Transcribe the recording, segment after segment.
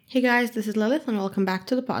Hey guys, this is Lilith and welcome back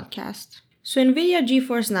to the podcast. So NVIDIA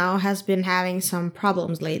GeForce Now has been having some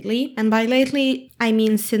problems lately, and by lately, I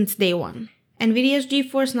mean since day one. NVIDIA's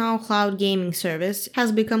GeForce Now cloud gaming service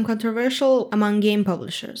has become controversial among game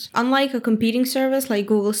publishers. Unlike a competing service like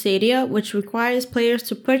Google Stadia, which requires players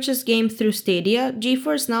to purchase games through Stadia,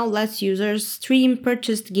 GeForce Now lets users stream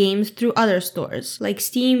purchased games through other stores, like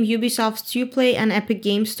Steam, Ubisoft's Uplay, and Epic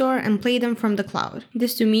Games Store, and play them from the cloud.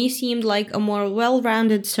 This to me seemed like a more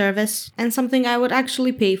well-rounded service, and something I would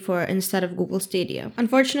actually pay for instead of Google Stadia.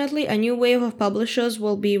 Unfortunately, a new wave of publishers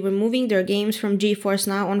will be removing their games from GeForce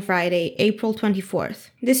Now on Friday, April 24th.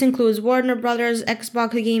 This includes Warner Brothers,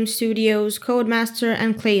 Xbox Game Studios, Codemaster,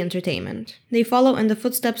 and Clay Entertainment. They follow in the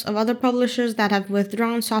footsteps of other publishers that have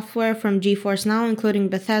withdrawn software from GeForce Now, including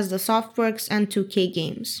Bethesda Softworks and 2K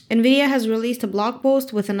Games. NVIDIA has released a blog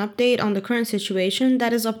post with an update on the current situation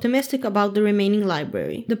that is optimistic about the remaining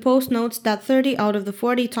library. The post notes that 30 out of the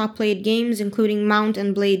 40 top-played games, including Mount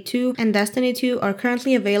and Blade 2 and Destiny 2, are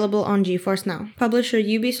currently available on GeForce Now. Publisher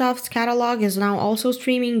Ubisoft's catalog is now also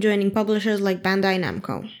streaming, joining publishers like Bandai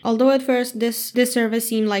Namco. Although at first this service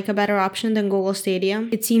seemed like a better option than Google Stadia,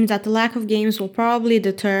 it seems that the lack of games will probably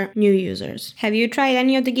deter new users. Have you tried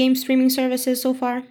any of the game streaming services so far?